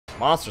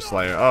Monster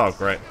Slayer. Oh,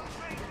 great.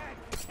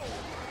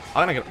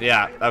 I'm gonna get...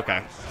 Yeah,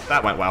 okay.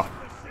 That went well.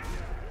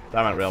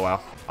 That went real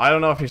well. I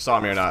don't know if he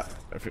saw me or not.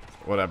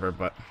 Whatever,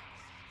 but...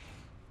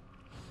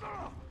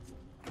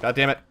 God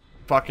damn it.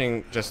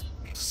 Fucking just...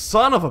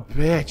 Son of a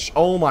bitch.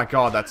 Oh my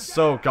god, that's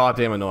so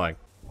goddamn annoying.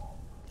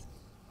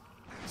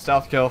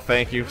 Stealth kill,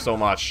 thank you so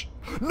much.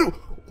 No!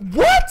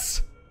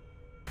 What?!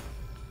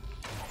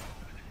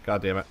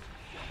 God damn it.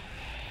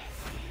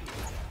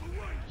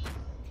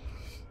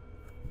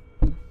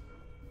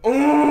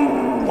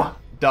 Ooh!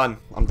 Done.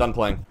 I'm done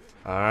playing.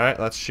 Alright,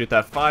 let's shoot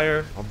that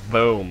fire. Oh,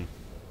 boom.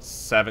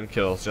 7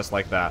 kills, just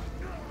like that.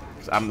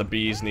 I'm the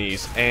bee's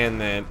knees.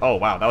 And then... Oh,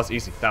 wow, that was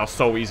easy. That was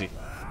so easy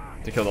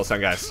to kill those 10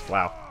 guys.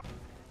 Wow.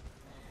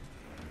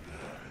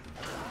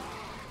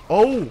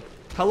 Oh!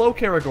 Hello,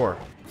 Karagor.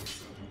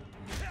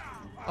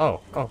 Oh.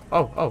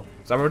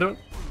 Is that what we're doing?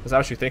 Is that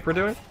what you think we're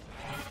doing?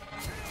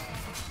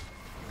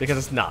 Because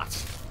it's not.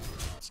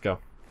 Let's go.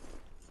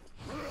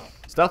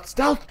 Stealth!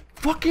 Stealth!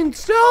 Fucking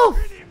stealth!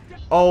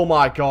 Oh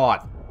my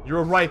god. You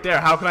were right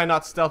there. How can I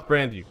not stealth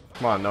brand you?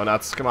 Come on, no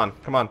nuts. Come on,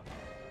 come on.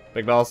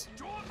 Big bells.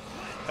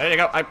 There you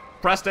go. I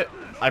pressed it.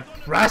 I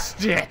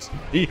pressed it!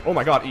 E. Oh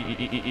my god.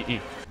 E.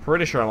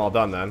 Pretty sure I'm all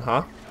done then,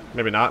 huh?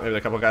 Maybe not. Maybe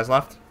a couple guys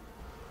left.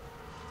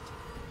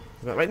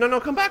 Wait, no,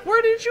 come back.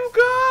 Where did you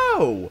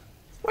go?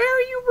 Where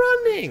are you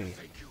running?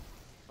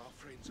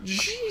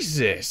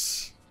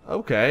 Jesus.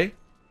 Okay.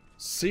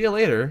 See you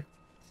later.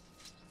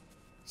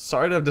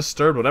 Sorry to have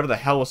disturbed whatever the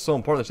hell was so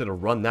important that you had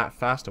to run that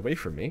fast away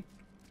from me.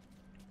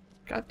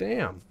 God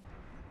damn.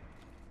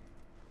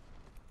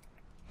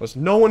 There's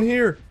no one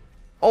here.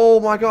 Oh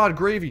my god,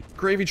 gravy.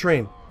 Gravy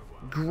train.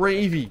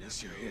 Gravy.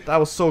 That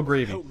was so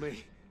gravy.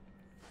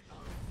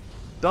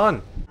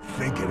 Done.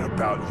 Thinking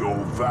about your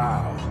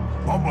vow.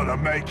 I'm gonna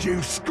make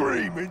you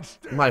scream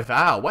instead. My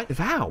vow? What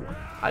vow?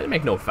 I didn't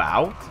make no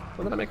vow.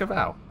 When did I make a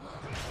vow?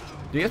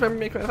 Do you guys remember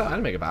making a vow? I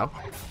didn't make a vow.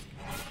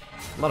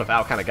 I'm not a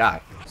vow kind of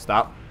guy.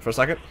 Stop for a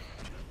second.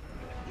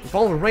 I'm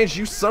falling in range,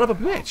 you son of a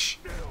bitch.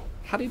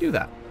 How do you do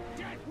that?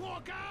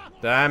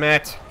 Damn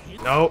it.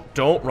 No,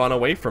 don't run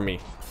away from me.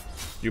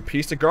 You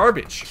piece of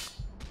garbage.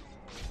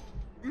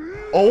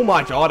 Oh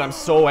my god, I'm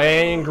so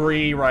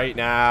angry right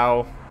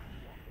now.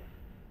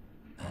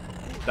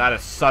 That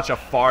is such a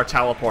far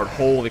teleport.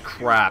 Holy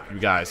crap, you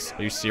guys.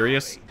 Are you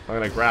serious? I'm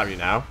gonna grab you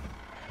now.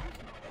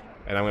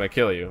 And I'm gonna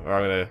kill you. Or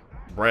I'm gonna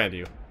brand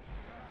you.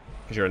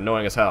 Because you're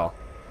annoying as hell.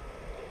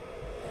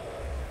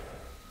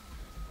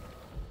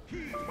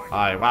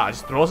 Wow, it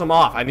just throws him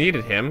off. I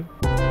needed him.